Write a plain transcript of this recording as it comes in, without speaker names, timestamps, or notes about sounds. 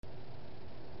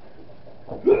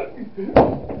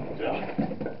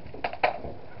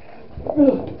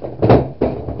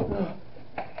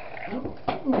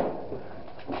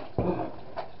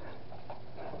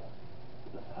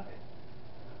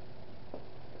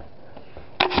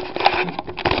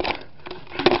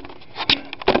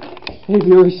Hey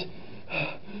viewers,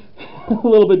 a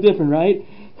little bit different, right?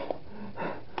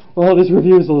 Well, this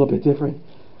review is a little bit different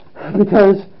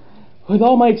because with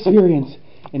all my experience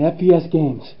in FPS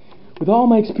games, with all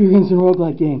my experience in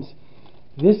roguelike games,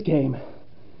 this game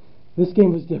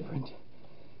was different.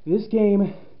 This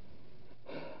game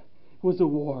was a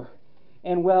war.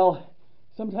 And well,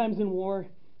 sometimes in war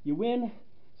you win,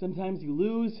 sometimes you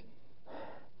lose,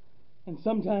 and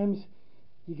sometimes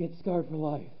you get scarred for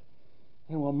life.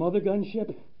 And while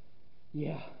Mothergunship,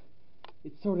 yeah,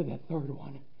 it's sort of that third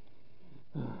one.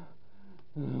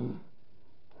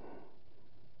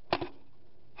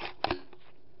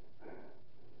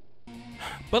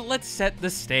 But let's set the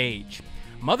stage.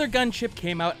 Mothergunship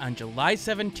came out on July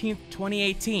 17th,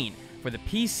 2018 for the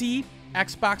PC,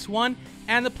 Xbox One,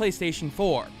 and the PlayStation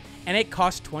 4, and it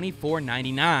cost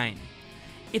 $24.99.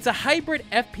 It's a hybrid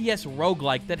FPS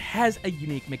roguelike that has a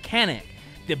unique mechanic: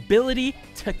 the ability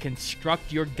to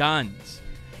construct your guns.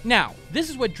 Now, this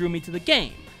is what drew me to the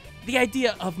game: the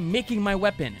idea of making my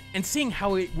weapon and seeing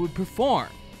how it would perform.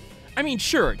 I mean,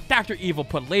 sure, Dr. Evil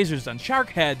put lasers on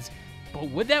shark heads, but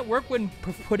would that work when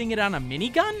putting it on a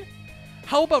minigun?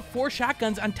 How about 4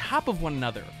 shotguns on top of one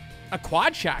another? A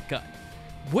quad shotgun?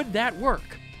 Would that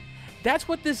work? That's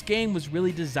what this game was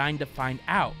really designed to find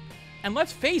out. And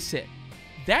let's face it,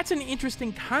 that's an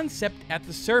interesting concept at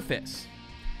the surface.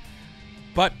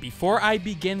 But before I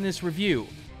begin this review,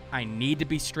 I need to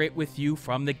be straight with you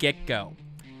from the get-go.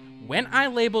 When I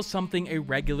label something a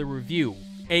regular review,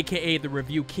 aka the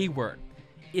review keyword,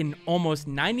 in almost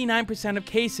 99% of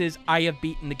cases I have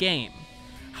beaten the game.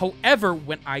 However,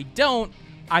 when I don't,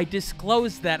 I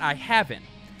disclose that I haven't.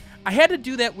 I had to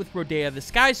do that with Rodea the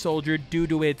Sky Soldier due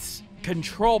to its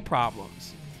control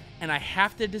problems, and I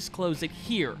have to disclose it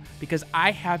here because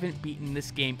I haven't beaten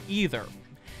this game either.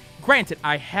 Granted,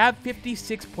 I have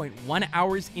 56.1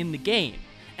 hours in the game,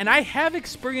 and I have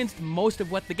experienced most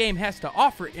of what the game has to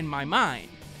offer in my mind.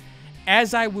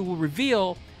 As I will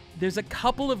reveal, there's a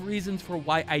couple of reasons for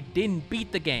why I didn't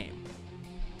beat the game.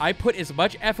 I put as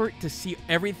much effort to see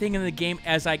everything in the game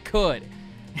as I could,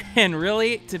 and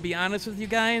really, to be honest with you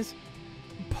guys,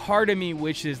 part of me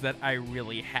wishes that I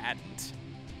really hadn't.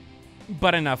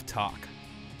 But enough talk.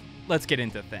 Let's get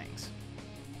into things.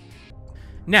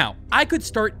 Now, I could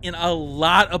start in a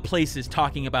lot of places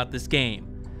talking about this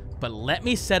game, but let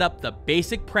me set up the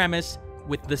basic premise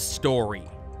with the story.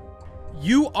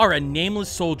 You are a nameless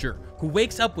soldier who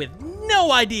wakes up with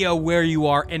no idea where you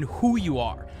are and who you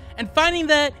are, and finding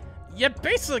that you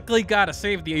basically gotta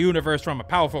save the universe from a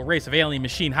powerful race of alien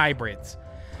machine hybrids.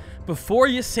 Before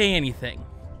you say anything,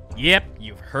 yep,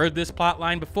 you've heard this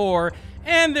plotline before,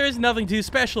 and there's nothing too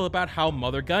special about how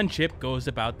Mothergunship goes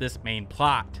about this main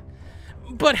plot.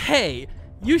 But hey,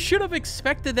 you should have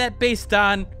expected that based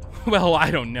on, well,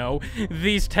 I don't know,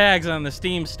 these tags on the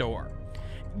Steam store.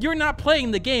 You're not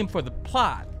playing the game for the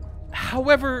plot.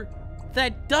 However,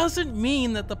 that doesn't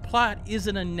mean that the plot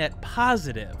isn't a net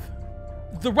positive.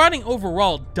 The writing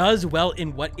overall does well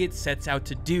in what it sets out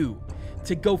to do,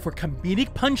 to go for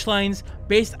comedic punchlines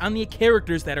based on the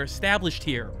characters that are established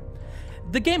here.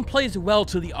 The game plays well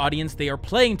to the audience they are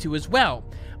playing to as well,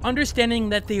 understanding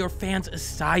that they are fans of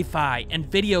sci-fi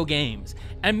and video games,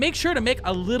 and make sure to make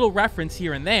a little reference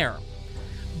here and there.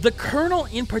 The Colonel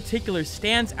in particular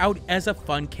stands out as a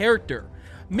fun character,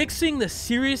 mixing the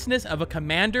seriousness of a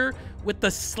commander with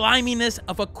the sliminess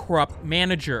of a corrupt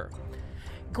manager.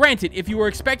 Granted, if you were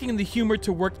expecting the humor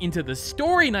to work into the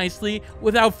story nicely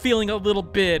without feeling a little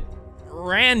bit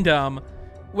random,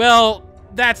 well,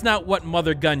 that's not what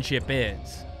Mothergunship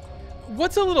is.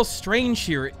 What's a little strange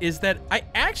here is that I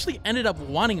actually ended up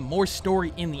wanting more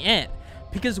story in the end,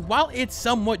 because while it's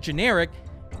somewhat generic,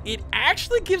 it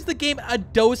actually gives the game a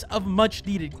dose of much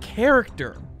needed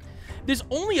character. There's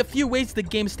only a few ways the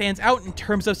game stands out in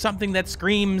terms of something that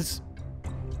screams,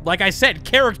 like I said,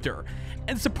 character.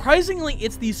 And surprisingly,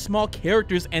 it's these small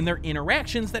characters and their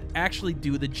interactions that actually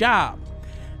do the job.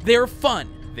 They are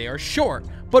fun, they are short,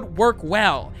 but work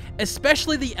well,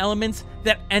 especially the elements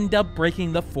that end up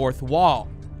breaking the fourth wall.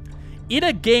 In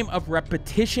a game of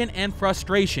repetition and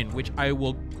frustration, which I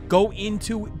will go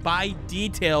into by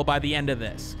detail by the end of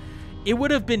this, it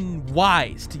would have been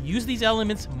wise to use these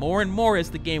elements more and more as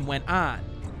the game went on.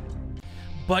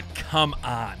 But come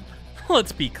on,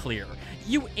 let's be clear,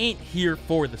 you ain't here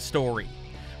for the story.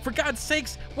 For God's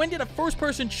sakes, when did a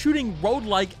first-person shooting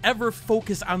roguelike ever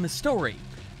focus on the story?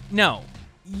 No,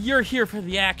 you're here for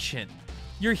the action.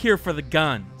 You're here for the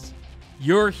guns.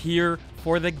 You're here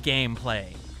for the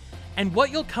gameplay. And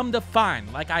what you'll come to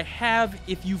find, like I have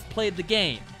if you've played the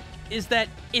game, is that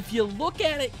if you look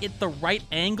at it at the right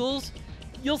angles,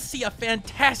 you'll see a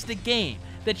fantastic game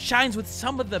that shines with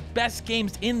some of the best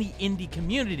games in the indie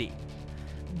community.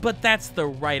 But that's the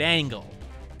right angle.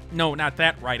 No, not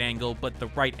that right angle, but the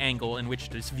right angle in which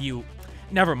this view...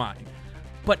 Never mind.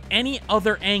 But any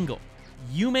other angle,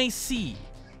 you may see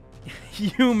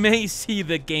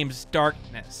the game's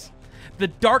darkness. The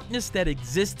darkness that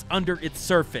exists under its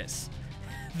surface.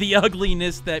 The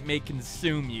ugliness that may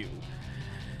consume you.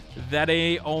 That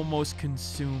almost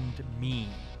consumed me.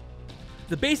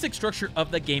 The basic structure of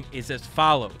the game is as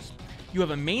follows. You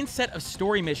have a main set of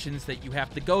story missions that you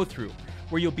have to go through,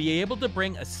 where you'll be able to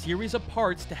bring a series of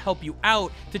parts to help you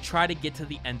out to try to get to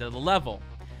the end of the level.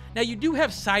 Now you do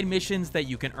have side missions that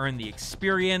you can earn the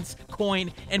experience,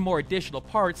 coin, and more additional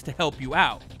parts to help you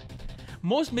out.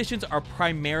 Most missions are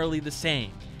primarily the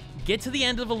same. Get to the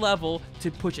end of a level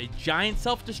to push a giant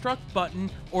self-destruct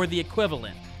button or the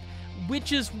equivalent,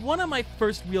 which is one of my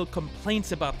first real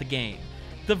complaints about the game.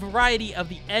 The variety of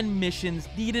the end missions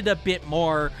needed a bit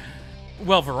more,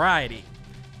 well, variety.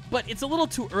 But it's a little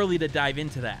too early to dive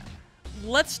into that.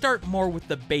 Let's start more with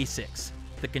the basics,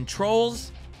 the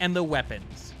controls and the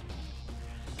weapons.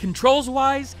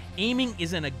 Controls-wise, aiming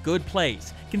is in a good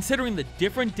place, considering the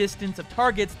different distance of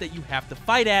targets that you have to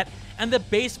fight at, and the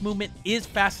base movement is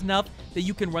fast enough that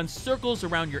you can run circles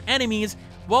around your enemies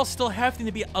while still having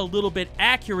to be a little bit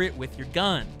accurate with your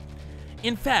gun.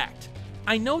 In fact,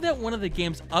 I know that one of the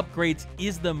game's upgrades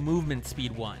is the movement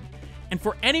speed one, and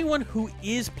for anyone who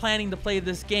is planning to play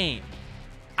this game,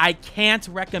 I can't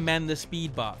recommend the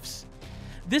speed buffs.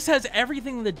 This has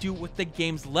everything to do with the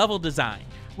game's level design,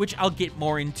 which I'll get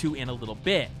more into in a little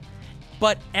bit.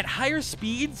 But at higher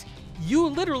speeds, you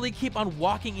literally keep on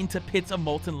walking into pits of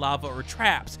molten lava or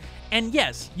traps, and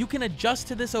yes, you can adjust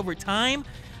to this over time,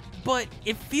 but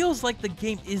it feels like the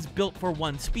game is built for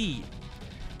one speed.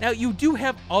 Now, you do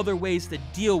have other ways to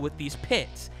deal with these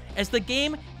pits, as the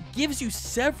game gives you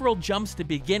several jumps to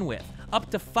begin with, up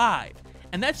to 5,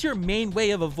 and that's your main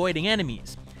way of avoiding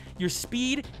enemies. Your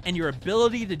speed and your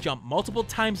ability to jump multiple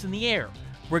times in the air,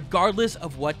 regardless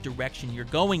of what direction you're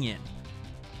going in.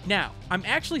 Now, I'm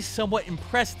actually somewhat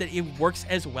impressed that it works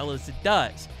as well as it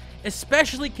does,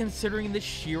 especially considering the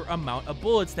sheer amount of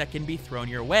bullets that can be thrown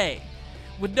your way.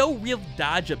 With no real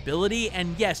dodge ability,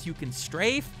 and yes, you can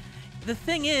strafe, the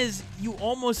thing is, you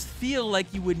almost feel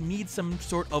like you would need some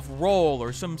sort of roll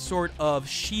or some sort of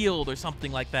shield or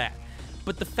something like that.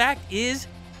 But the fact is,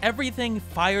 everything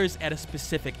fires at a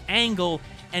specific angle,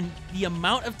 and the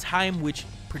amount of time which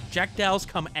projectiles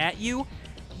come at you,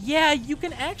 yeah, you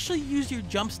can actually use your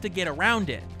jumps to get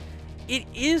around it. It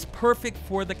is perfect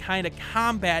for the kind of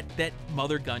combat that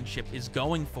Mothergunship is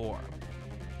going for.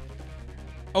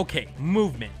 Okay,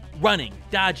 movement, running,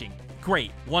 dodging,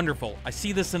 great, wonderful, I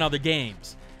see this in other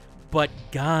games. But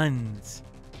guns.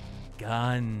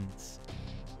 Guns.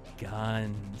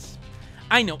 Guns.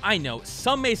 I know,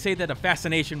 some may say that a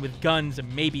fascination with guns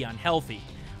may be unhealthy,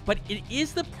 but it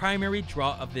is the primary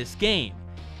draw of this game.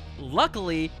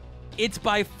 Luckily, it's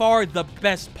by far the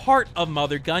best part of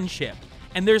Mothergunship,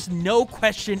 and there's no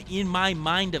question in my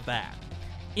mind of that.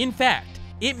 In fact,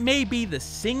 it may be the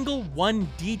single one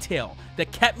detail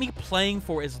that kept me playing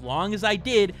for as long as I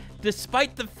did,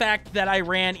 despite the fact that I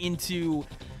ran into,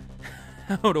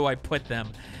 how do I put them,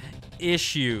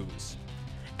 issues.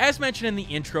 As mentioned in the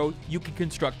intro, you can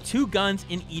construct 2 guns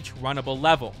in each runnable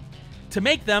level. To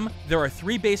make them, there are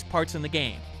 3 base parts in the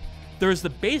game. There's the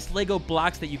base Lego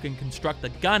blocks that you can construct the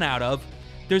gun out of,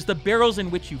 there's the barrels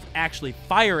in which you actually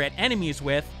fire at enemies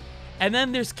with, and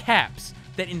then there's caps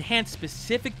that enhance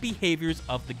specific behaviors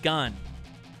of the gun.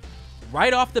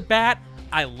 Right off the bat,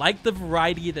 I like the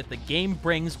variety that the game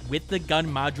brings with the gun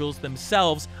modules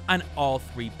themselves on all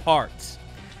 3 parts.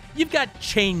 You've got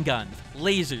chain guns,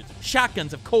 lasers,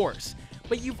 shotguns of course,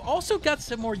 but you've also got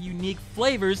some more unique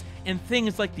flavors and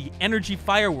things like the energy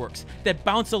fireworks that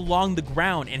bounce along the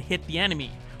ground and hit the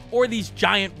enemy, or these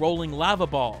giant rolling lava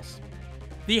balls.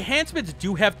 The enhancements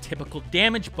do have typical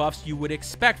damage buffs you would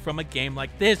expect from a game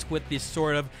like this with this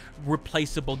sort of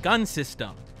replaceable gun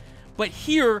system. But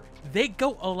here, they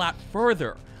go a lot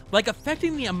further, like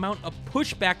affecting the amount of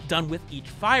pushback done with each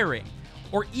firing,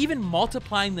 or even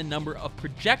multiplying the number of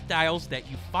projectiles that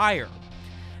you fire.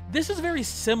 This is very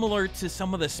similar to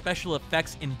some of the special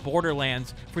effects in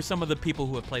Borderlands for some of the people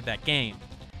who have played that game.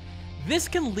 This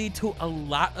can lead to a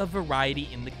lot of variety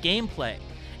in the gameplay,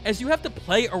 as you have to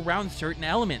play around certain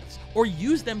elements, or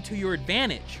use them to your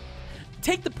advantage.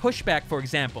 Take the pushback for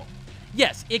example.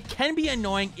 Yes, it can be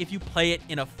annoying if you play it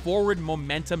in a forward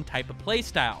momentum type of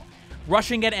playstyle,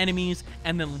 rushing at enemies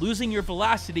and then losing your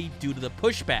velocity due to the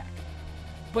pushback.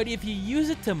 But if you use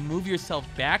it to move yourself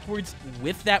backwards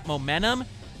with that momentum,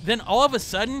 then all of a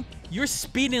sudden, you're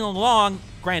speeding along,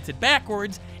 granted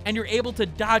backwards, and you're able to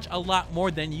dodge a lot more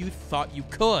than you thought you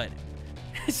could.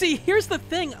 See, here's the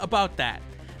thing about that.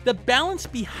 The balance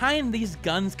behind these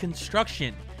guns'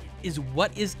 construction is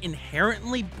what is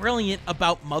inherently brilliant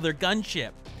about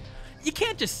Mothergunship. You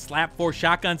can't just slap 4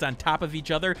 shotguns on top of each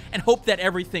other and hope that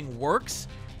everything works.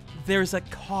 There's a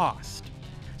cost.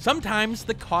 Sometimes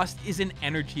the cost is in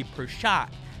energy per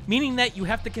shot, meaning that you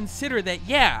have to consider that,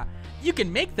 yeah, you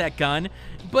can make that gun,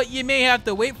 but you may have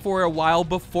to wait for a while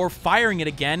before firing it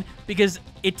again because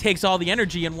it takes all the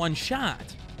energy in one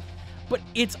shot. But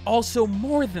it's also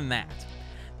more than that.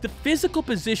 The physical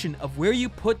position of where you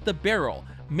put the barrel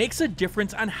makes a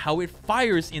difference on how it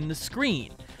fires in the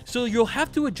screen, so you'll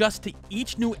have to adjust to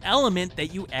each new element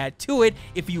that you add to it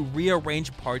if you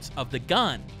rearrange parts of the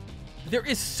gun. There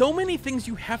is so many things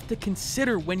you have to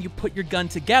consider when you put your gun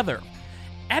together.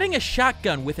 Adding a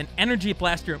shotgun with an energy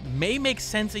blaster may make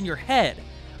sense in your head,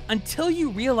 until you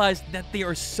realize that they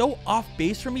are so off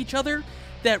base from each other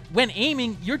that when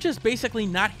aiming, you're just basically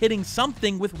not hitting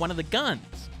something with one of the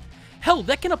guns. Hell,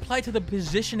 that can apply to the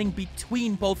positioning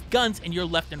between both guns and your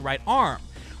left and right arm,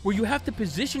 where you have to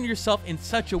position yourself in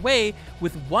such a way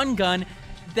with one gun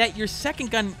that your second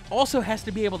gun also has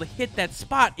to be able to hit that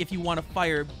spot if you want to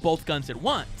fire both guns at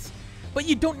once. But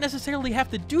you don't necessarily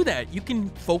have to do that. You can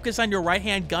focus on your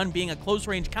right-hand gun being a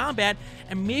close-range combat,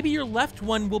 and maybe your left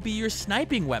one will be your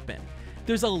sniping weapon.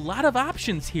 There's a lot of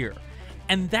options here,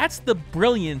 and that's the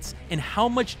brilliance in how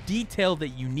much detail that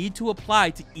you need to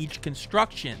apply to each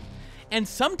construction. And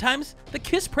sometimes the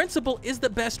KISS principle is the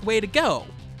best way to go,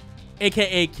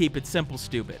 aka keep it simple,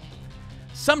 stupid.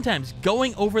 Sometimes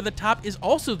going over the top is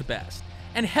also the best.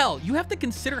 And hell, you have to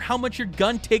consider how much your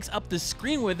gun takes up the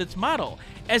screen with its model,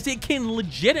 as it can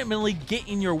legitimately get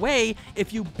in your way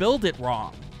if you build it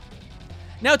wrong.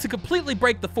 Now, to completely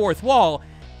break the fourth wall,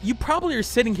 you probably are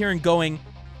sitting here and going,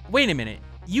 wait a minute,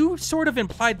 you sort of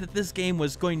implied that this game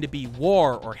was going to be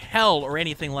war or hell or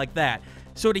anything like that.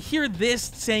 So to hear this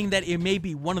saying that it may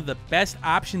be one of the best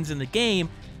options in the game,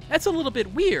 that's a little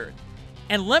bit weird.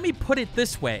 And let me put it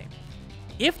this way.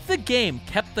 If the game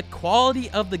kept the quality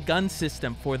of the gun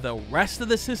system for the rest of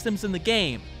the systems in the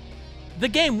game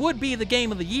would be the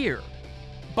game of the year.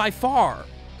 By far.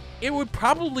 It would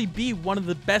probably be one of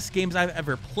the best games I've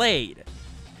ever played.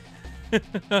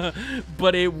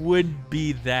 But it wouldn't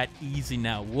be that easy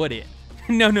now, would it?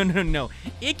 No.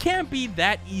 It can't be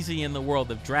that easy in the world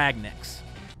of Dragnix.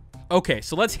 Okay,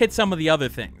 so let's hit some of the other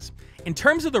things. In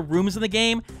terms of the rooms in the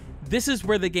game, this is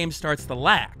where the game starts to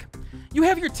lack. You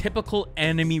have your typical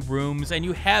enemy rooms, and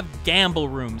you have gamble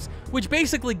rooms, which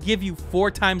basically give you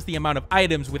 4 times the amount of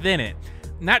items within it.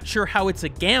 Not sure how it's a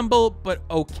gamble, but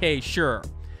okay, sure.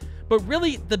 But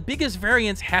really, the biggest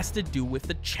variance has to do with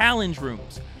the challenge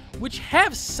rooms, which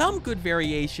have some good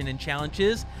variation in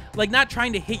challenges, like not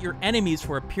trying to hit your enemies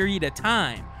for a period of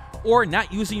time, or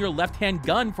not using your left-hand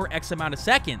gun for X amount of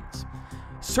seconds.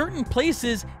 Certain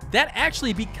places, that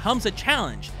actually becomes a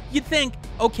challenge. You'd think,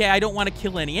 okay, I don't want to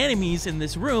kill any enemies in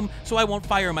this room, so I won't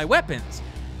fire my weapons.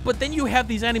 But then you have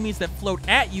these enemies that float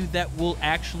at you that will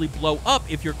actually blow up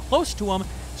if you're close to them,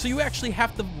 so you actually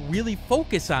have to really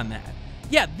focus on that.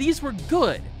 Yeah, these were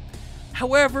good.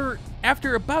 However,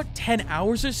 after about 10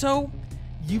 hours or so,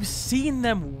 you've seen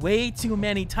them way too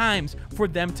many times for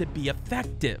them to be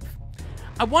effective.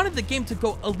 I wanted the game to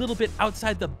go a little bit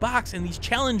outside the box in these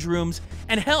challenge rooms,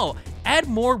 and hell, add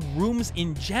more rooms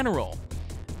in general.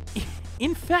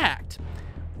 In fact,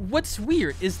 what's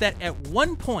weird is that at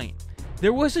one point,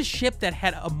 there was a ship that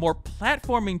had a more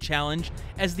platforming challenge,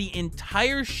 as the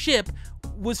entire ship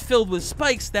was filled with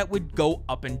spikes that would go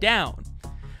up and down.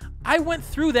 I went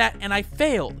through that and I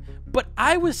failed, but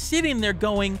I was sitting there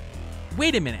going,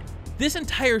 wait a minute, this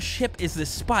entire ship is the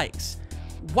spikes.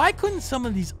 Why couldn't some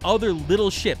of these other little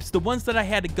ships, the ones that I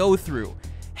had to go through,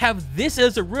 have this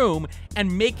as a room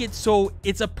and make it so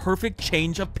it's a perfect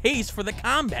change of pace for the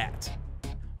combat?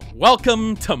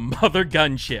 Welcome to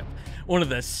Mothergunship, one of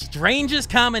the strangest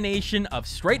combination of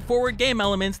straightforward game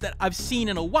elements that I've seen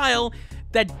in a while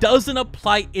that doesn't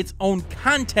apply its own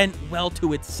content well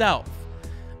to itself.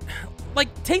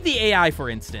 Like, take the AI for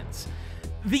instance.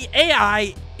 The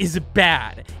AI is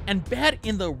bad, and bad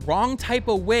in the wrong type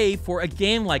of way for a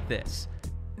game like this.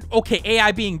 Okay,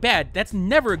 AI being bad, that's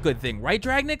never a good thing, right,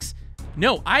 Dragnix?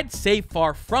 No, I'd say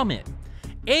far from it.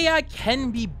 AI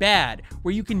can be bad,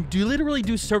 where you can literally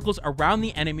do circles around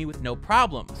the enemy with no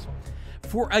problems.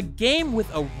 For a game with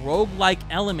a roguelike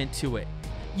element to it,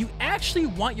 you actually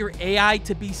want your AI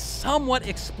to be somewhat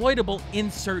exploitable in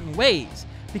certain ways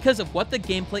because of what the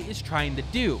gameplay is trying to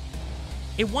do.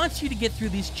 It wants you to get through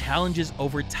these challenges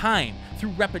over time,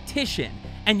 through repetition,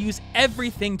 and use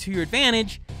everything to your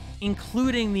advantage,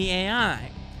 including the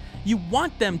AI. You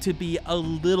want them to be a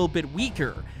little bit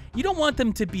weaker. You don't want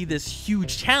them to be this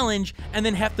huge challenge and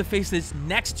then have to face this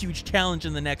next huge challenge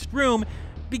in the next room,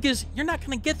 because you're not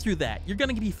going to get through that. You're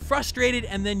going to be frustrated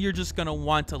and then you're just going to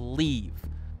want to leave.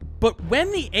 But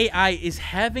when the AI is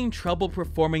having trouble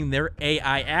performing their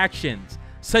AI actions,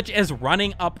 such as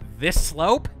running up this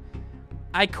slope,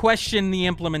 I question the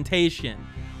implementation.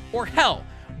 Or hell,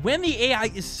 when the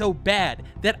AI is so bad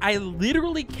that I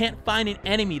literally can't find an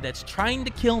enemy that's trying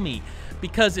to kill me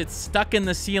because it's stuck in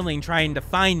the ceiling trying to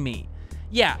find me.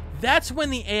 Yeah, that's when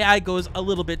the AI goes a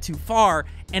little bit too far,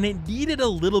 and it needed a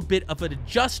little bit of an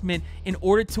adjustment in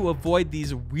order to avoid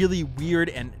these really weird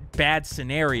and bad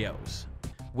scenarios.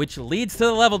 Which leads to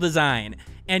the level design.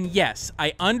 And yes,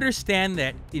 I understand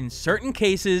that in certain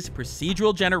cases,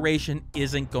 procedural generation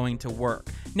isn't going to work.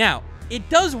 Now, it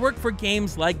does work for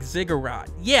games like Ziggurat.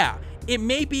 Yeah, it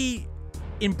may be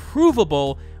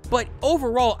improvable, but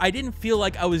overall, I didn't feel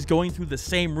like I was going through the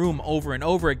same room over and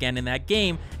over again in that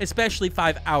game, especially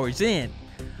 5 hours in.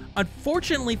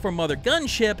 Unfortunately for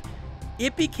Mothergunship,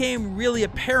 it became really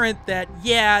apparent that,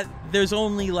 yeah, there's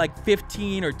only like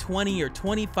 15 or 20 or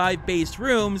 25 base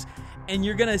rooms, and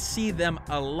you're gonna see them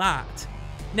a lot.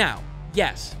 Now,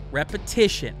 yes,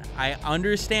 repetition. I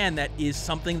understand that is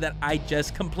something that I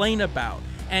just complained about.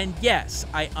 And yes,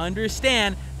 I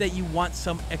understand that you want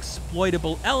some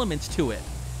exploitable elements to it.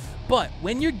 But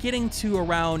when you're getting to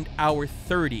around hour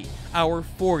 30, hour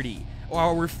 40, or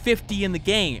hour 50 in the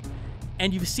game,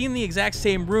 and you've seen the exact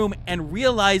same room and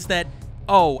realize that,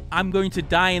 oh, I'm going to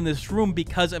die in this room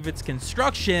because of its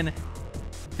construction,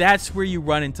 that's where you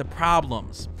run into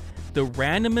problems. The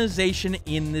randomization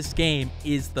in this game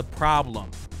is the problem.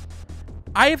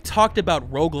 I have talked about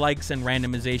roguelikes and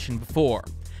randomization before.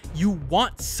 You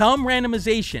want some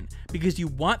randomization because you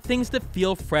want things to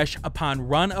feel fresh upon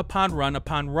run upon run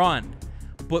upon run.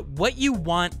 But what you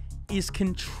want is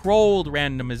controlled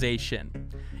randomization.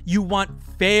 You want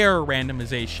fair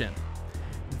randomization.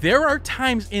 There are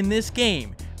times in this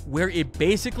game where it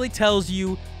basically tells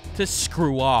you to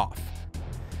screw off.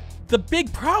 The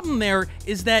big problem there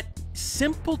is that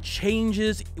simple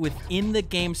changes within the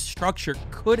game's structure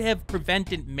could have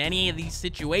prevented many of these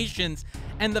situations,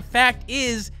 and the fact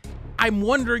is, I'm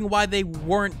wondering why they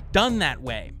weren't done that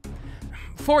way.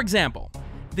 For example,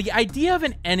 the idea of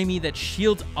an enemy that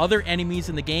shields other enemies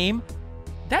in the game,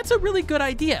 that's a really good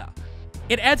idea.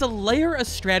 It adds a layer of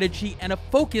strategy and a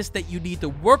focus that you need to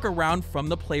work around from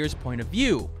the player's point of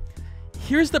view.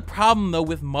 Here's the problem though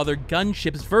with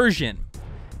Mothergunship's version.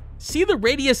 See the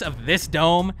radius of this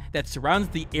dome that surrounds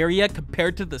the area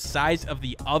compared to the size of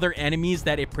the other enemies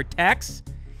that it protects?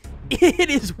 It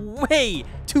is way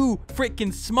too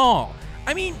freaking small.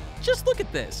 I mean, just look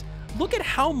at this. Look at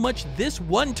how much this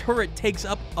one turret takes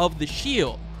up of the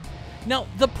shield. Now,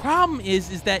 the problem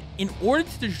is that in order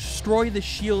to destroy the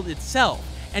shield itself,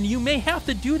 and you may have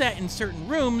to do that in certain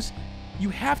rooms, you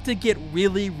have to get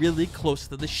really, really close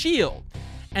to the shield.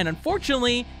 And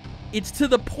unfortunately, it's to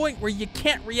the point where you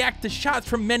can't react to shots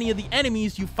from many of the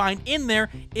enemies you find in there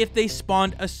if they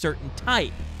spawned a certain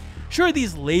type. Sure,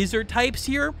 these laser types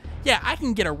here, yeah, I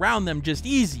can get around them just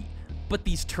easy. But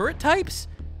these turret types,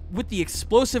 with the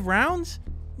explosive rounds?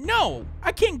 No,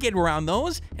 I can't get around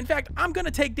those. In fact, I'm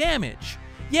gonna take damage.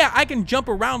 Yeah, I can jump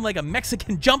around like a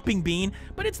Mexican jumping bean,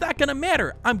 but it's not gonna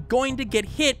matter. I'm going to get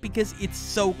hit because it's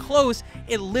so close,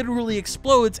 it literally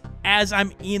explodes as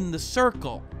I'm in the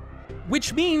circle.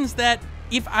 Which means that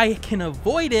if I can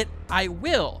avoid it, I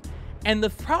will. And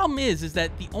the problem is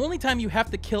that the only time you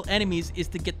have to kill enemies is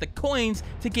to get the coins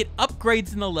to get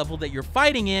upgrades in the level that you're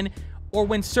fighting in, or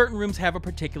when certain rooms have a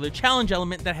particular challenge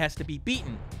element that has to be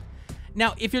beaten.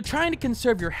 Now, if you're trying to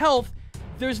conserve your health,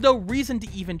 there's no reason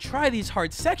to even try these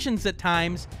hard sections at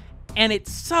times, and it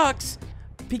sucks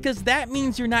because that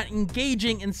means you're not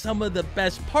engaging in some of the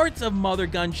best parts of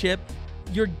Mothergunship,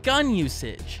 your gun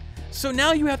usage. So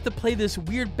now you have to play this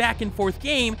weird back and forth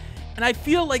game, and I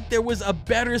feel like there was a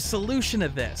better solution to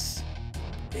this.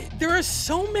 There are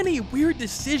so many weird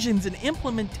decisions and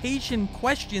implementation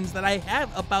questions that I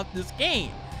have about this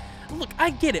game. Look, I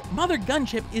get it,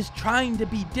 Mothergunship is trying to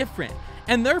be different,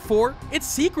 and therefore, its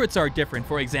secrets are different,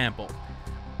 for example.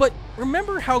 But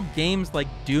remember how games like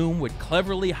Doom would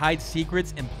cleverly hide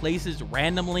secrets in places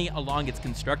randomly along its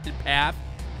constructed path?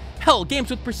 Hell, games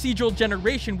with procedural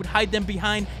generation would hide them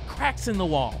behind cracks in the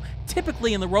wall,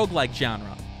 typically in the roguelike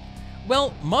genre.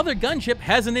 Well, Mothergunship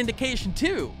has an indication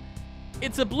too.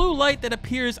 It's a blue light that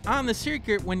appears on the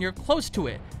circuit when you're close to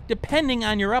it, depending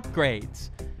on your upgrades.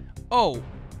 Oh,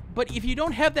 but if you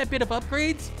don't have that bit of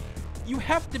upgrades, you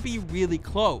have to be really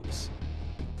close.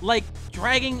 Like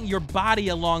dragging your body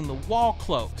along the wall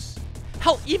close.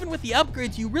 Hell, even with the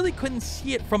upgrades, you really couldn't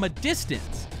see it from a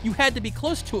distance. You had to be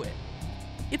close to it.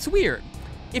 It's weird.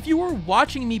 If you were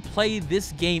watching me play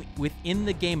this game within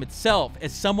the game itself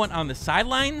as someone on the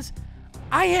sidelines,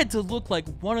 I had to look like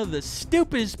one of the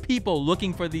stupidest people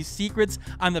looking for these secrets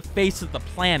on the face of the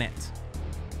planet.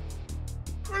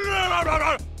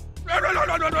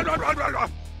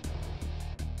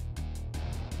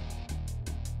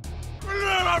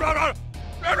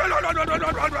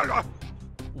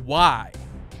 Why?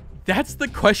 That's the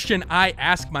question I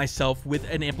ask myself with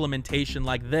an implementation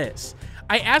like this.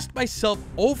 I asked myself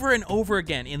over and over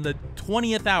again in the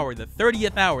 20th hour, the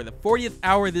 30th hour, the 40th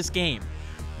hour of this game,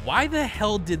 why the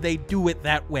hell did they do it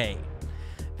that way?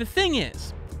 The thing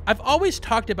is, I've always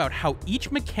talked about how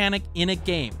each mechanic in a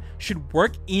game should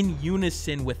work in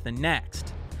unison with the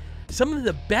next. Some of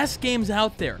the best games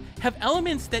out there have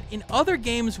elements that in other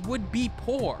games would be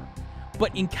poor,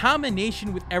 but in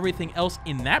combination with everything else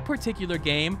in that particular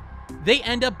game, they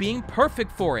end up being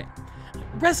perfect for it.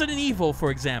 Resident Evil, for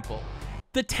example.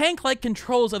 The tank-like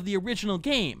controls of the original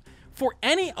game. For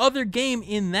any other game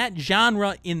in that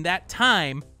genre in that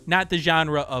time, not the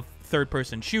genre of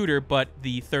third-person shooter, but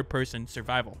the third-person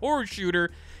survival horror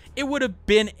shooter, it would have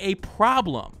been a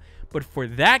problem. But for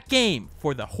that game,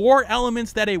 for the horror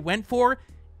elements that it went for,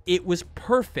 it was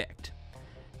perfect.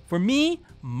 For me,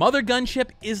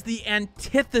 Mothergunship is the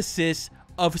antithesis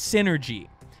of synergy.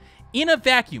 In a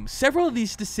vacuum, several of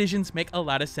these decisions make a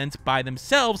lot of sense by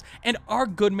themselves and are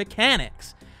good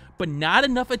mechanics, but not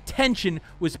enough attention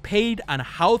was paid on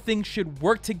how things should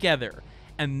work together,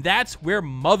 and that's where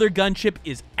Mothergunship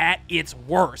is at its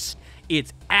worst.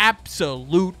 Its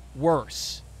absolute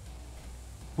worst.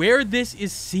 Where this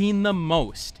is seen the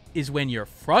most is when your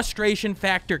frustration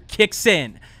factor kicks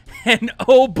in, and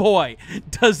oh boy,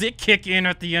 does it kick in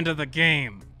at the end of the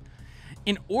game.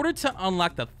 In order to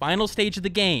unlock the final stage of the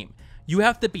game, you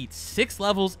have to beat 6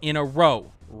 levels in a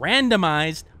row,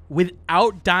 randomized,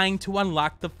 without dying to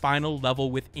unlock the final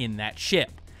level within that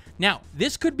ship. Now,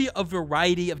 this could be a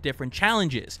variety of different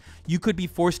challenges. You could be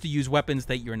forced to use weapons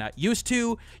that you're not used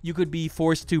to, you could be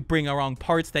forced to bring along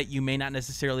parts that you may not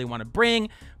necessarily want to bring,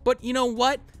 but you know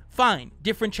what? Fine,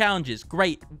 different challenges,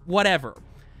 great, whatever.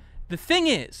 The thing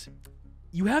is,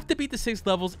 you have to beat the 6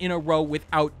 levels in a row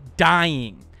without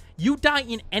dying. You die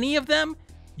in any of them,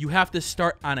 you have to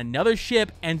start on another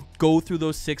ship and go through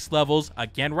those 6 levels,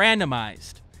 again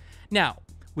randomized. Now,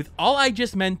 with all I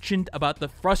just mentioned about the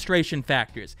frustration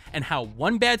factors and how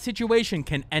one bad situation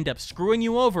can end up screwing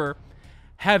you over,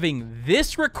 having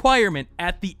this requirement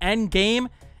at the end game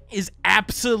is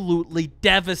absolutely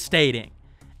devastating.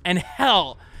 And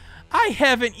hell, I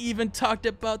haven't even talked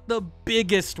about the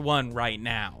biggest one right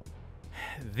now.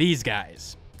 These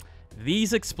guys.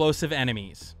 These explosive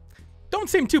enemies. Don't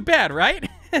seem too bad, right?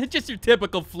 Just your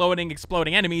typical floating,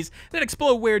 exploding enemies that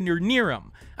explode when you're near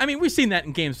them. I mean, we've seen that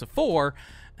in games before.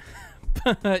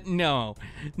 But no,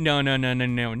 not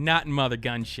in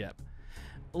Mothergunship.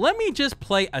 Let me just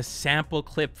play a sample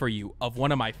clip for you of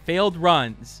one of my failed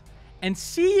runs and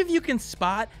see if you can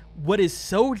spot what is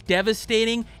so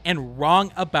devastating and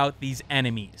wrong about these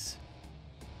enemies.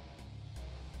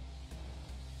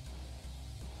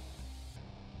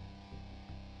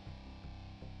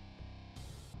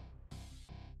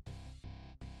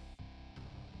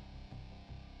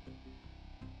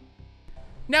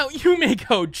 Now, you may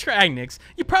go, Dragnix,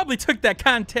 you probably took that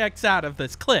context out of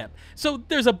this clip, so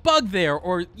there's a bug there,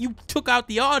 or you took out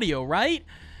the audio, right?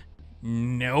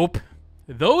 Nope.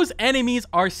 Those enemies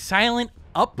are silent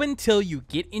up until you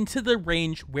get into the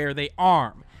range where they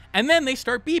arm, and then they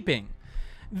start beeping.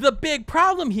 The big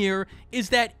problem here is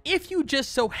that if you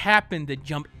just so happen to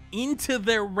jump into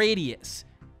their radius,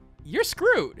 you're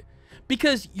screwed.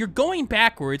 Because you're going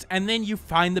backwards and then you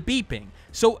find the beeping.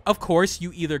 So, of course,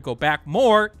 you either go back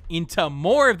more into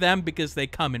more of them because they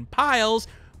come in piles,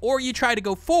 or you try to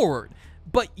go forward.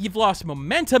 But you've lost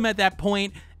momentum at that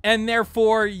point, and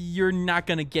therefore you're not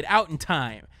going to get out in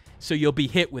time. So you'll be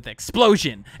hit with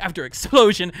explosion after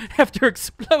explosion after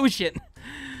explosion,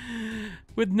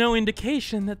 with no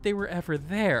indication that they were ever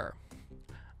there.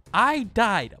 I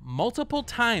died multiple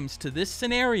times to this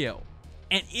scenario,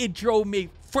 and it drove me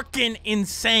freaking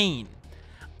insane.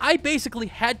 I basically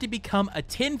had to become a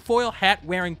tinfoil hat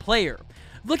wearing player,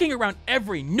 looking around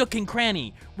every nook and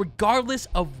cranny, regardless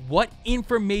of what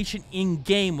information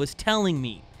in-game was telling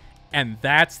me. And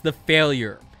that's the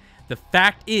failure. The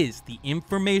fact is, the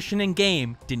information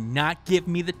in-game did not give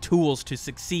me the tools to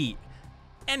succeed.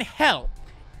 And hell,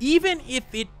 even if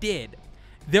it did,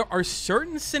 there are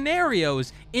certain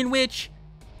scenarios in which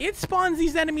it spawns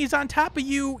these enemies on top of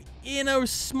you in a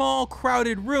small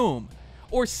crowded room,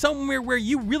 or somewhere where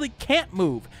you really can't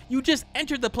move. You just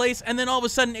entered the place and then all of a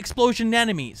sudden explosion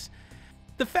enemies.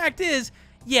 The fact is,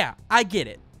 yeah, I get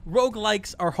it.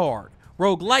 Roguelikes are hard.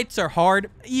 Roguelites are hard,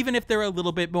 even if they're a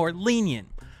little bit more lenient.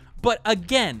 But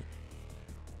again,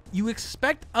 you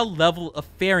expect a level of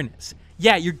fairness.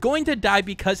 Yeah, you're going to die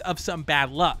because of some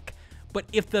bad luck. But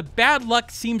if the bad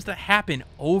luck seems to happen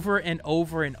over and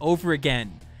over and over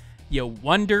again, you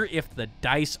wonder if the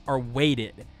dice are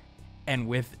weighted. And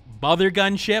with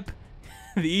Mothergunship,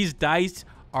 these dice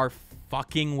are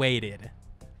fucking weighted.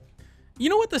 You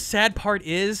know what the sad part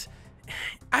is?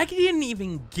 I didn't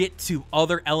even get to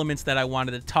other elements that I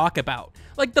wanted to talk about.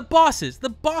 Like the bosses. The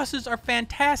bosses are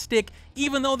fantastic,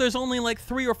 even though there's only like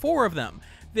 3 or 4 of them.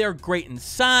 They're great in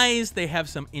size, they have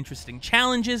some interesting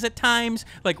challenges at times,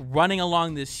 like running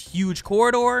along this huge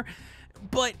corridor.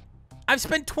 But I've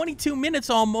spent 22 minutes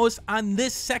almost on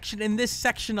this section and this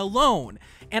section alone,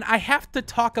 and I have to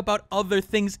talk about other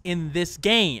things in this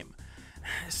game.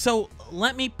 So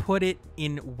let me put it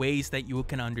in ways that you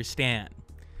can understand.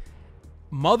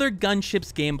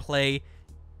 Mothergunship's gameplay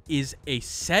is a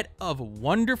set of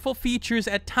wonderful features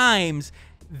at times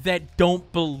that don't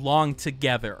belong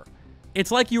together.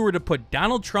 It's like you were to put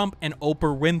Donald Trump and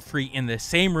Oprah Winfrey in the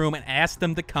same room and ask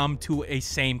them to come to a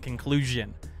same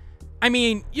conclusion. I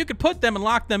mean, you could put them and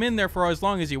lock them in there for as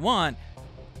long as you want,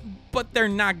 but they're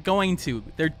not going to.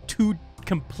 They're two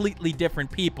completely different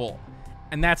people,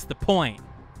 and that's the point.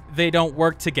 They don't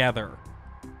work together.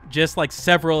 Just like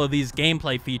several of these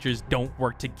gameplay features don't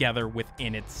work together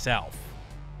within itself.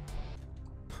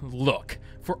 Look,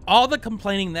 for all the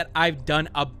complaining that I've done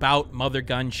about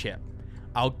Mothergunship,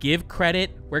 I'll give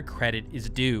credit where credit is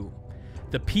due.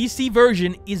 The PC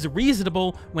version is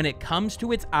reasonable when it comes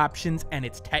to its options and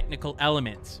its technical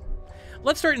elements.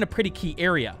 Let's start in a pretty key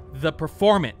area, the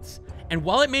performance. And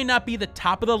while it may not be the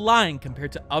top of the line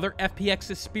compared to other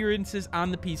FPS experiences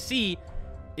on the PC,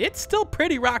 it's still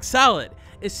pretty rock solid,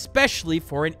 especially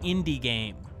for an indie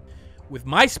game. With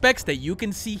my specs that you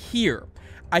can see here,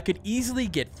 I could easily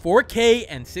get 4K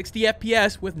and 60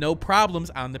 FPS with no problems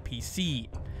on the PC.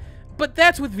 But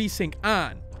that's with VSync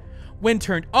on. When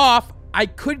turned off, I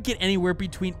could get anywhere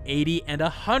between 80 and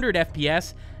 100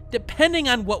 FPS, depending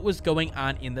on what was going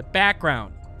on in the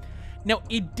background. Now,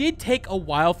 it did take a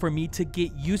while for me to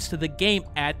get used to the game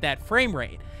at that frame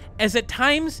rate, as at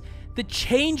times, the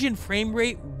change in frame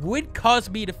rate would cause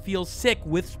me to feel sick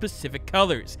with specific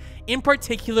colors, in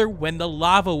particular when the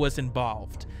lava was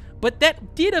involved, but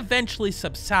that did eventually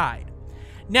subside.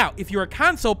 Now, if you're a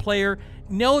console player,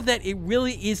 know that it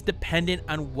really is dependent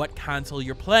on what console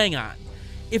you're playing on.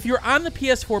 If you're on the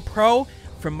PS4 Pro,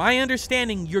 from my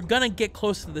understanding, you're gonna get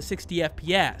close to the 60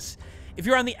 FPS. If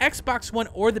you're on the Xbox One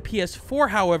or the PS4,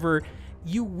 however,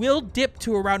 you will dip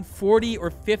to around 40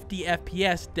 or 50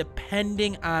 FPS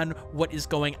depending on what is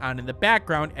going on in the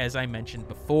background, as I mentioned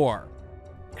before.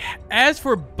 As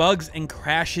for bugs and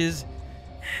crashes,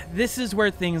 this is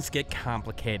where things get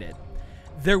complicated.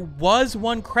 There was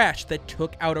one crash that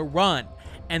took out a run,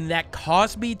 and that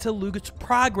caused me to lose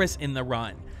progress in the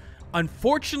run.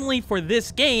 Unfortunately for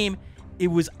this game, it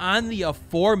was on the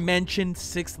aforementioned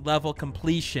 6th level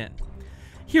completion.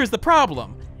 Here's the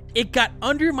problem. It got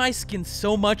under my skin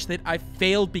so much that I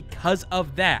failed because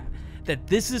of that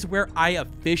this is where I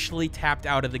officially tapped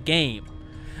out of the game.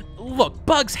 Look,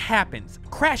 bugs happen,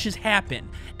 crashes happen,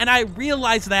 and I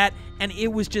realized that, and it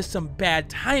was just some bad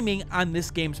timing on this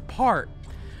game's part.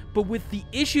 But with the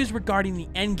issues regarding the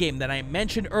endgame that I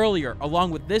mentioned earlier,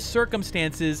 along with this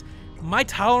circumstances, my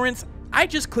tolerance, I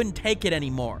just couldn't take it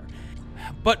anymore.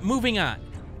 But moving on,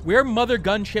 where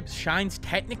Mothergunship shines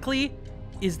technically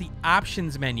is the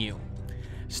options menu.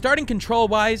 Starting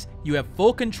control-wise, you have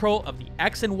full control of the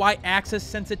X and Y axis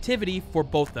sensitivity for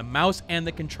both the mouse and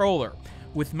the controller,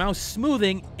 with mouse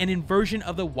smoothing and inversion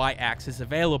of the Y axis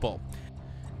available.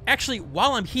 Actually,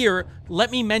 while I'm here, let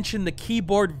me mention the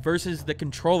keyboard versus the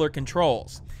controller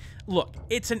controls. Look,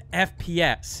 it's an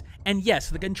FPS, and yes,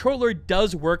 the controller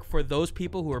does work for those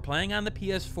people who are playing on the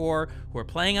PS4, who are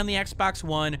playing on the Xbox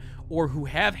One, or who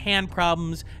have hand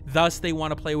problems, thus they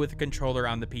want to play with the controller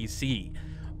on the PC.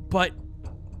 But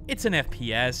it's an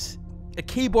FPS. A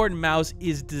keyboard and mouse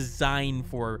is designed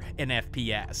for an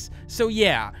FPS. So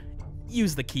yeah,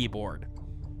 use the keyboard.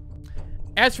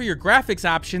 As for your graphics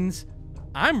options,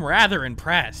 I'm rather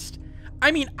impressed.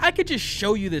 I mean, I could just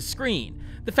show you this screen.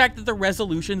 The fact that the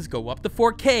resolutions go up to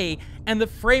 4K and the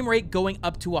frame rate going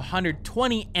up to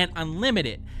 120 and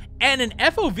unlimited, and an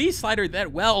FOV slider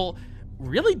that, well,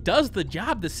 really does the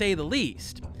job to say the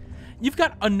least. You've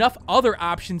got enough other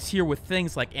options here with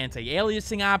things like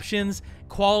anti-aliasing options,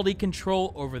 quality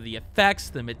control over the effects,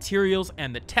 the materials,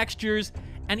 and the textures,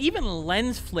 and even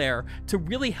lens flare to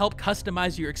really help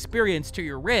customize your experience to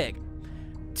your rig.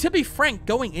 To be frank,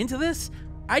 going into this,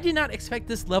 I did not expect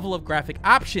this level of graphic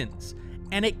options,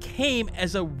 and it came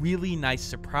as a really nice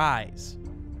surprise.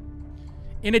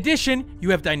 In addition, you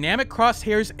have dynamic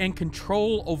crosshairs and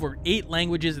control over 8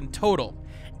 languages in total.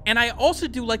 And I also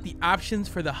do like the options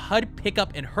for the HUD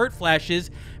pickup and hurt flashes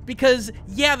because,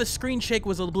 yeah, the screen shake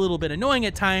was a little bit annoying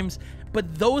at times,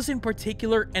 but those in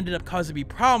particular ended up causing me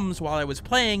problems while I was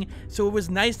playing, so it was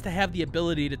nice to have the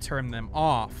ability to turn them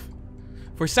off.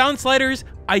 For sound sliders,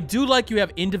 I do like you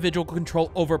have individual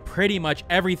control over pretty much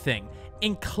everything,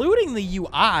 including the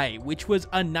UI, which was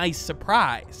a nice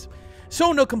surprise.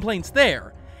 So no complaints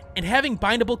there, and having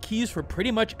bindable keys for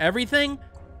pretty much everything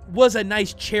was a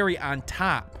nice cherry on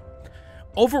top.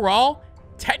 Overall,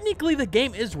 technically the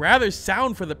game is rather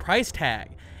sound for the price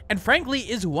tag, and frankly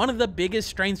is one of the biggest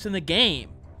strengths in the game.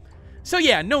 So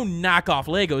yeah, no knockoff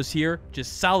Legos here,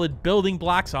 just solid building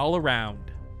blocks all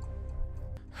around.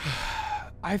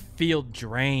 I feel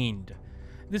drained.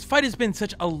 This fight has been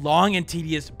such a long and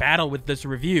tedious battle with this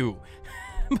review.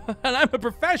 But I'm a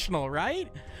professional, right?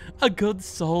 A good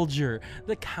soldier,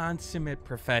 the consummate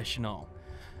professional.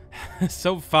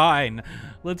 So fine,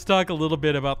 let's talk a little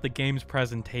bit about the game's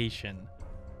presentation.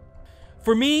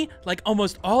 For me, like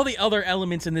almost all the other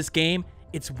elements in this game,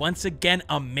 it's once again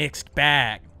a mixed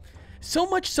bag. So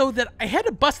much so that I had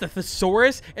to bust a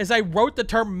thesaurus as I wrote the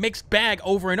term mixed bag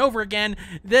over and over again,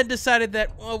 then decided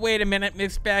that, well, wait a minute,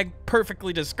 mixed bag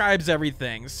perfectly describes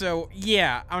everything. So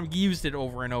yeah, I've used it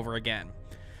over and over again.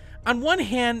 On one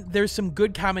hand, there's some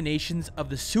good combinations of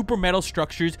the super metal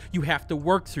structures you have to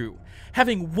work through.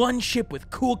 Having one ship with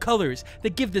cool colors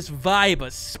that give this vibe a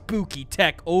spooky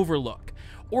tech overlook.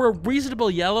 Or a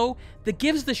reasonable yellow that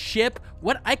gives the ship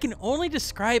what I can only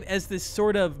describe as this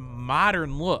sort of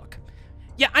modern look.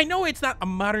 Yeah, I know it's not a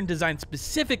modern design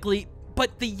specifically,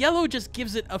 but the yellow just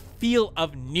gives it a feel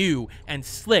of new and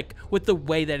slick with the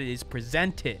way that it is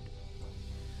presented.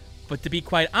 But to be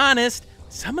quite honest,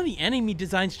 some of the enemy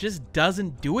designs just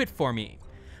doesn't do it for me.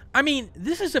 I mean,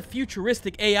 this is a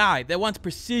futuristic AI that wants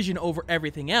precision over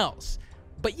everything else,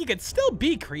 but you could still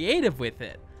be creative with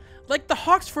it. Like the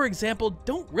Hawks, for example,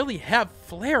 don't really have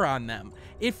flair on them.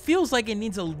 It feels like it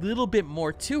needs a little bit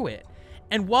more to it.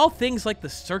 And while things like the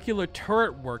circular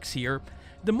turret works here,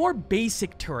 the more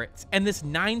basic turrets and this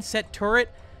 9-set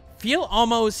turret feel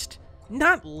almost,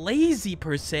 not lazy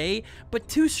per se, but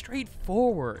too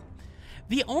straightforward.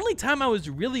 The only time I was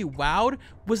really wowed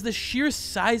was the sheer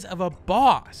size of a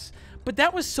boss, but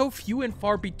that was so few and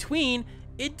far between,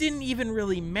 it didn't even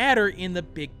really matter in the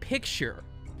big picture.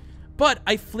 But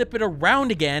I flip it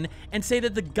around again and say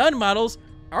that the gun models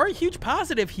are a huge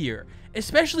positive here,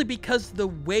 especially because the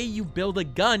way you build a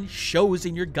gun shows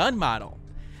in your gun model.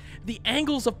 The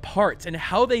angles of parts and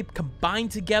how they combine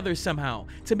together somehow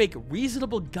to make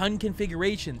reasonable gun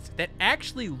configurations that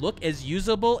actually look as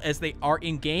usable as they are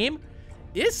in game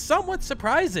is somewhat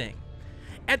surprising.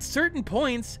 At certain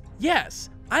points, yes,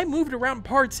 I moved around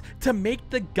parts to make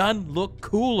the gun look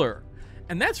cooler,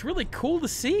 and that's really cool to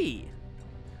see.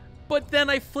 But then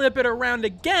I flip it around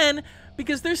again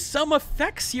because there's some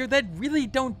effects here that really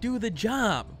don't do the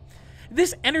job.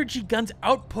 This energy gun's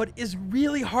output is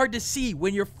really hard to see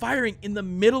when you're firing in the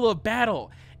middle of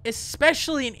battle,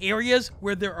 especially in areas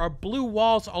where there are blue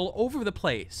walls all over the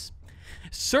place.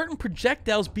 Certain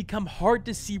projectiles become hard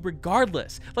to see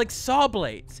regardless, like saw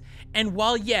blades, and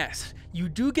while yes, you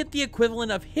do get the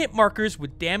equivalent of hit markers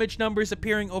with damage numbers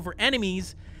appearing over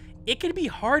enemies, it can be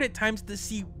hard at times to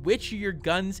see which of your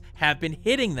guns have been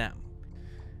hitting them.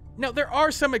 Now, there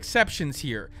are some exceptions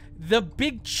here. The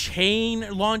big chain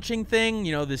launching thing,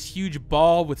 you know, this huge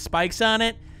ball with spikes on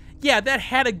it, yeah, that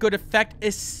had a good effect,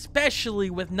 especially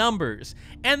with numbers.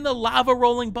 And the lava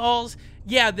rolling balls,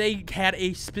 yeah, they had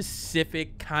a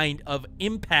specific kind of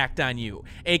impact on you,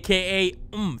 aka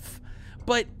oomph.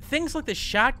 But things like the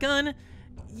shotgun,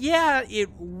 yeah,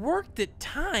 it worked at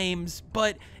times,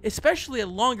 but especially at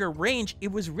longer range,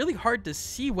 it was really hard to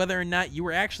see whether or not you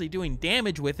were actually doing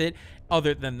damage with it,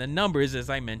 other than the numbers, as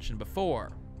I mentioned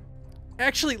before.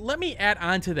 Actually, let me add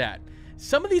on to that.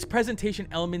 Some of these presentation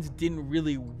elements didn't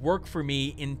really work for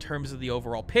me in terms of the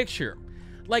overall picture.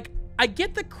 Like, I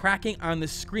get the cracking on the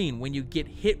screen when you get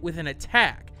hit with an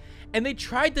attack, and they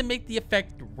tried to make the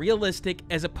effect realistic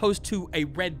as opposed to a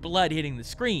red blood hitting the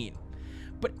screen.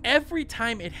 But every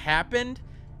time it happened,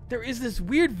 there is this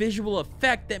weird visual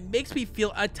effect that makes me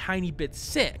feel a tiny bit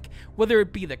sick, whether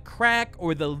it be the crack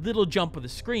or the little jump of the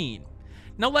screen.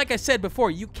 Now, like I said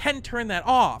before, you can turn that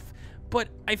off, but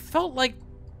I felt like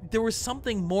there was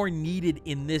something more needed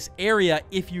in this area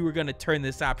if you were going to turn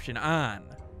this option on.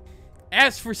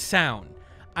 As for sound,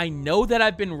 I know that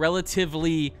I've been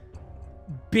relatively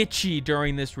bitchy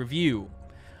during this review,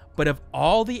 but of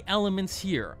all the elements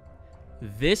here,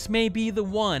 this may be the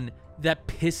one that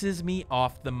pisses me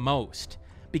off the most,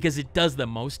 because it does the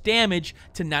most damage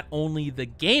to not only the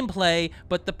gameplay,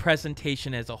 but the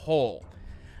presentation as a whole.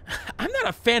 I'm not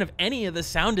a fan of any of the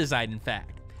sound design, in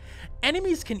fact.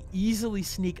 Enemies can easily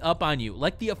sneak up on you,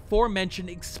 like the aforementioned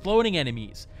exploding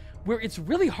enemies, where it's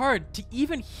really hard to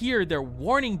even hear their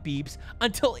warning beeps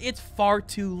until it's far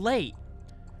too late.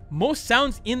 Most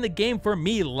sounds in the game for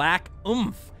me lack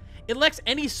oomph. It lacks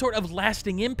any sort of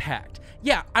lasting impact.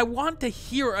 Yeah, I want to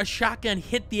hear a shotgun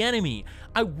hit the enemy.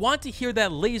 I want to hear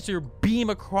that laser beam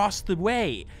across the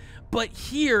way. But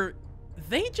here,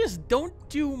 they just don't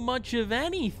do much of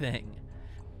anything.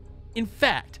 In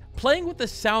fact, playing with the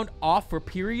sound off for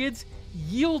periods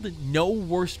yield no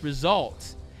worse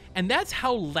results. And that's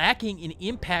how lacking in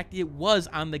impact it was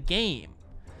on the game.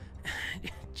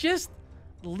 Just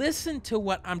listen to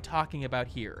what I'm talking about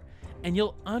here, and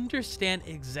you'll understand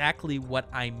exactly what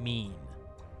I mean.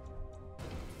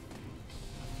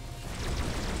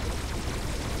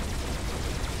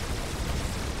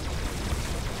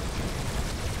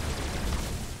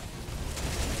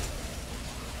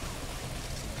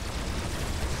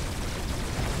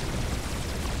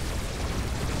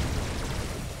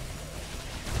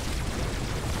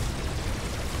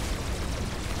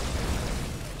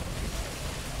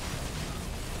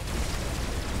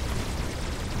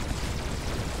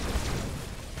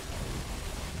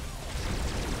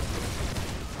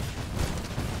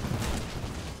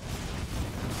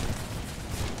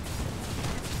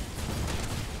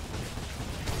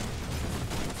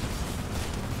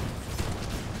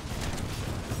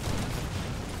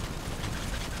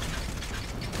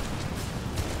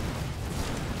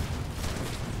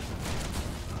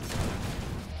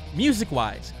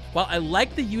 Music-wise, while I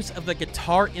like the use of the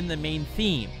guitar in the main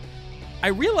theme, I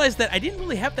realized that I didn't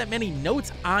really have that many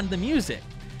notes on the music.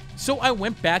 So I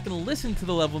went back and listened to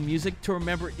the level music to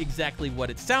remember exactly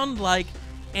what it sounded like,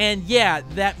 and yeah,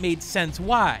 that made sense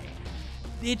why.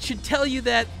 It should tell you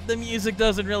that the music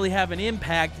doesn't really have an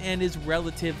impact and is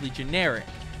relatively generic.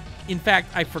 In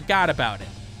fact, I forgot about it.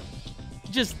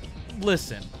 Just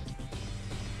listen.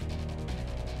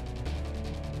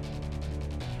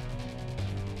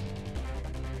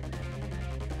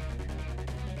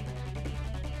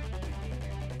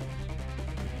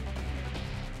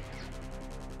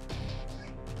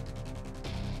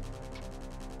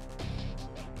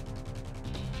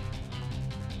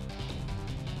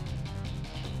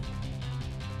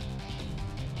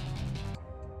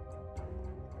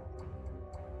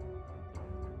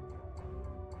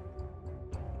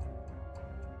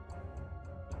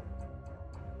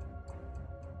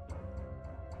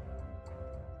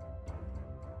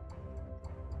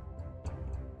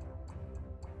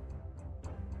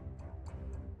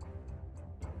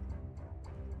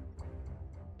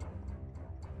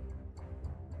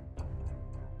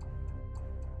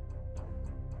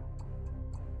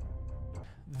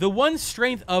 The one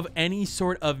strength of any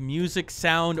sort of music,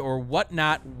 sound, or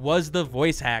whatnot was the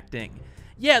voice acting.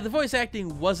 Yeah, the voice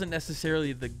acting wasn't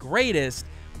necessarily the greatest,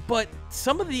 but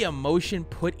some of the emotion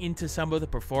put into some of the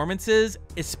performances,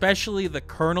 especially the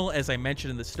Colonel, as I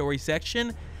mentioned in the story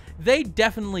section, they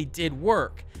definitely did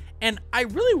work, and I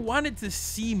really wanted to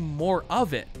see more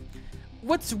of it.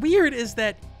 What's weird is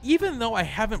that even though I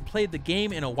haven't played the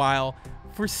game in a while,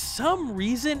 for some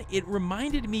reason it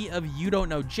reminded me of You Don't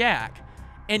Know Jack.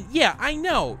 And yeah, I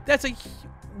know, that's a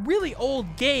really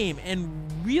old game and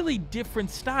really different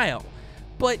style,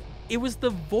 but it was the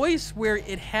voice where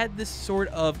it had this sort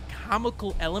of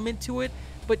comical element to it,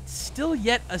 but still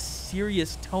yet a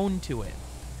serious tone to it.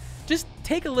 Just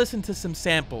take a listen to some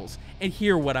samples and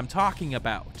hear what I'm talking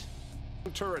about.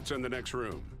 Turrets in the next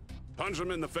room. Punch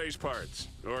them in the face parts,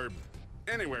 or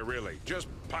anywhere really, just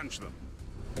punch them.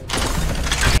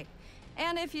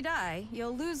 And if you die,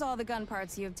 you'll lose all the gun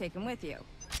parts you've taken with you.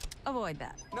 Avoid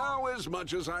that. Now, as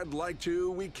much as I'd like to,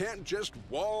 we can't just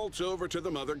waltz over to the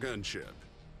Mothergunship.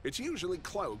 It's usually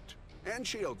cloaked and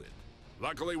shielded.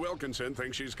 Luckily, Wilkinson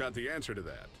thinks she's got the answer to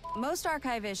that. Most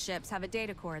archivist ships have a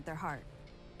data core at their heart.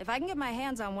 If I can get my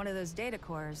hands on one of those data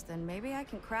cores, then maybe I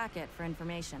can crack it for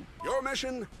information. Your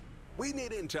mission? We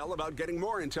need intel about getting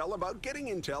more intel about getting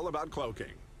intel about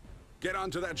cloaking. Get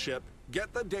onto that ship,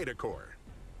 get the data core.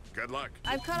 Good luck.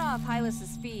 I've cut off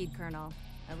Hylas's feed, Colonel.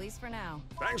 At least for now.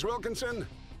 Thanks, Wilkinson.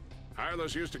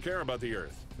 Hylas used to care about the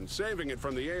Earth and saving it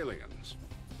from the aliens.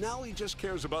 Now he just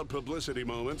cares about publicity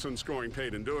moments and scoring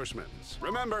paid endorsements.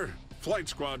 Remember, flight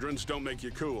squadrons don't make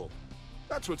you cool.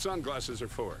 That's what sunglasses are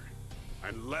for.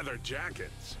 And leather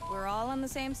jackets. We're all on the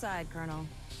same side, Colonel.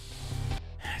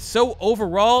 So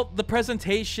overall, the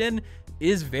presentation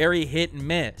is very hit and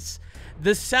miss.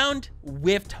 The sound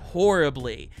whiffed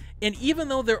horribly, and even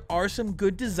though there are some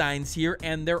good designs here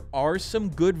and there are some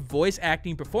good voice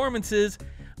acting performances,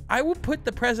 I would put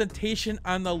the presentation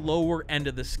on the lower end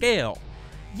of the scale.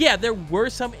 Yeah, there were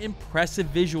some impressive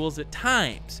visuals at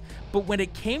times, but when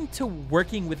it came to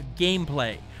working with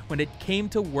gameplay, when it came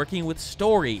to working with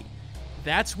story,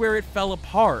 that's where it fell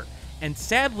apart. And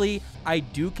sadly, I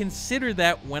do consider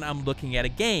that when I'm looking at a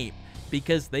game,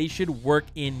 because they should work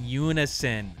in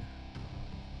unison.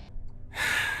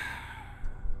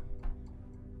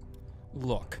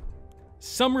 Look,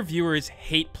 some reviewers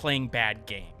hate playing bad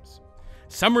games.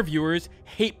 Some reviewers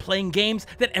hate playing games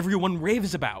that everyone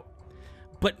raves about.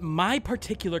 But my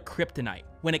particular kryptonite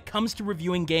when it comes to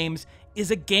reviewing games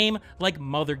is a game like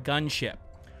Mothergunship.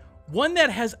 One that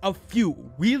has a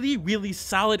few really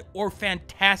solid or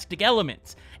fantastic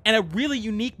elements, and a really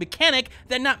unique mechanic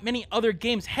that not many other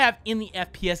games have in the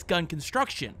FPS gun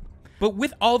construction. But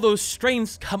with all those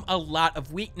strengths come a lot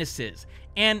of weaknesses,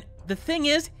 and the thing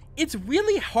is, it's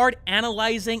really hard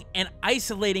analyzing and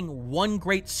isolating one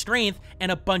great strength and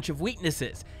a bunch of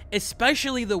weaknesses,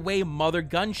 especially the way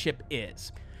Mothergunship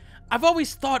is. I've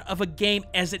always thought of a game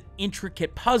as an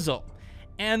intricate puzzle,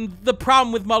 and the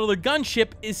problem with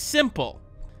Mothergunship is simple.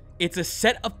 It's a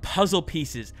set of puzzle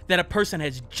pieces that a person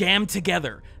has jammed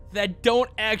together that don't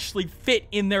actually fit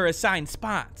in their assigned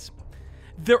spots.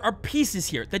 There are pieces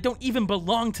here that don't even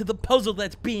belong to the puzzle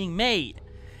that's being made.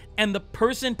 And the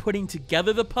person putting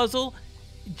together the puzzle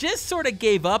just sort of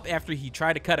gave up after he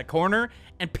tried to cut a corner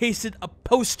and pasted a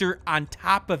poster on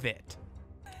top of it.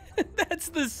 That's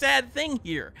the sad thing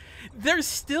here. There's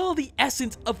still the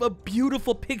essence of a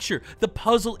beautiful picture the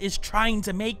puzzle is trying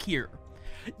to make here.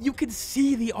 You can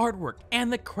see the artwork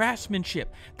and the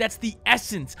craftsmanship. That's the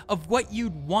essence of what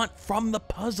you'd want from the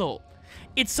puzzle.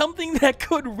 It's something that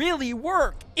could really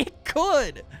work. It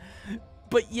could.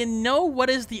 But you know what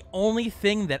is the only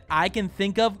thing that I can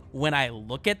think of when I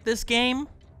look at this game?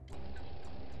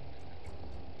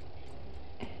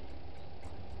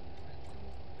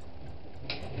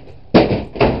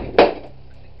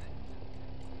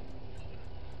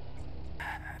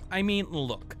 I mean,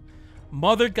 look,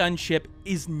 Mothergunship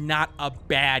is not a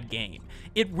bad game.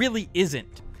 It really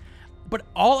isn't. But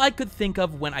all I could think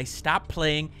of when I stopped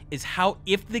playing is how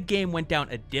if the game went down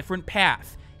a different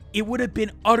path, it would have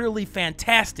been utterly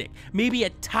fantastic, maybe a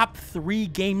top 3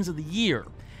 games of the year.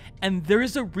 And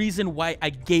there's a reason why I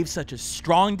gave such a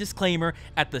strong disclaimer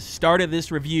at the start of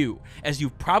this review. As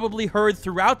you've probably heard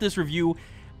throughout this review,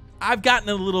 I've gotten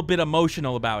a little bit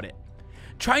emotional about it.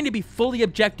 Trying to be fully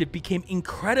objective became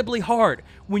incredibly hard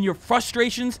when your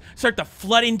frustrations start to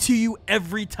flood into you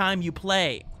every time you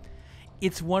play.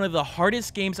 It's one of the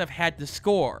hardest games I've had to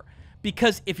score,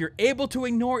 because if you're able to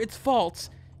ignore its faults,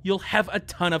 you'll have a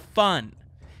ton of fun.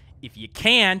 If you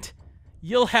can't,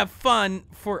 you'll have fun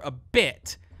for a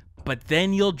bit, but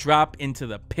then you'll drop into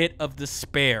the pit of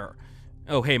despair.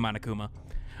 Oh hey Monokuma.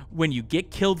 When you get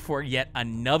killed for yet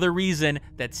another reason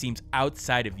that seems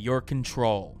outside of your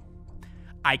control.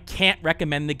 I can't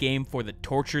recommend the game for the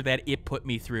torture that it put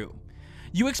me through.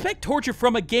 You expect torture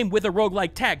from a game with a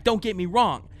roguelike tag, don't get me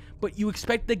wrong, but you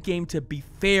expect the game to be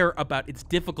fair about its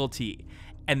difficulty,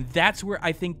 and that's where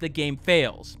I think the game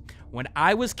fails. When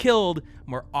I was killed,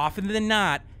 more often than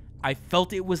not, I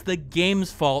felt it was the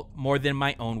game's fault more than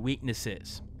my own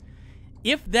weaknesses.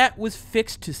 If that was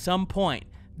fixed to some point,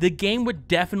 the game would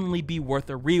definitely be worth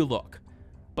a relook,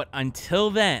 but until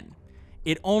then,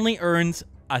 it only earns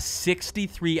a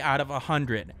 63 out of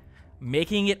 100,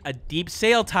 making it a deep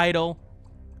sale title,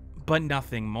 but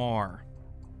nothing more.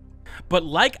 But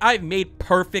like I've made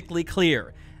perfectly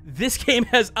clear, this game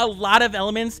has a lot of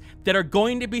elements that are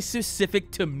going to be specific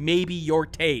to maybe your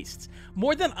tastes,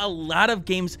 more than a lot of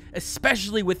games,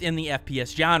 especially within the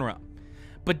FPS genre.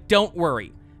 But don't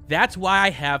worry, that's why I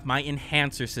have my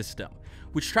enhancer system,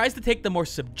 which tries to take the more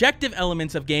subjective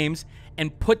elements of games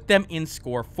and put them in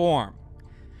score form.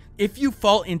 If you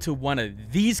fall into one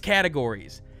of these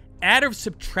categories, add or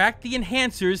subtract the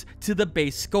enhancers to the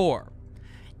base score.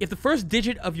 If the first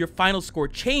digit of your final score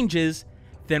changes,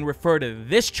 then refer to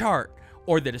this chart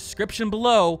or the description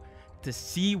below to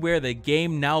see where the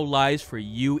game now lies for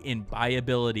you in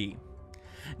buyability.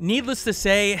 Needless to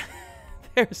say,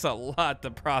 there's a lot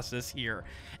to process here,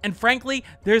 and frankly,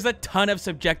 there's a ton of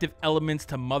subjective elements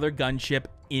to Mothergunship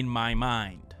in my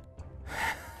mind.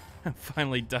 I'm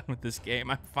finally done with this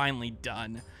game. I'm finally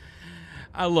done.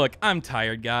 Look, I'm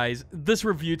tired, guys. This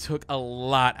review took a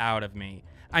lot out of me.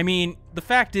 I mean, the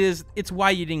fact is, it's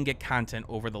why you didn't get content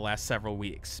over the last several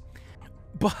weeks.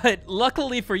 But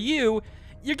luckily for you,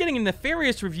 you're getting a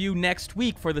nefarious review next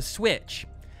week for the Switch.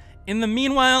 In the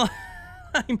meanwhile,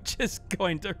 I'm just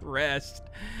going to rest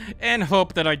and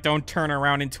hope that I don't turn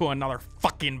around into another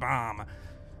fucking bomb.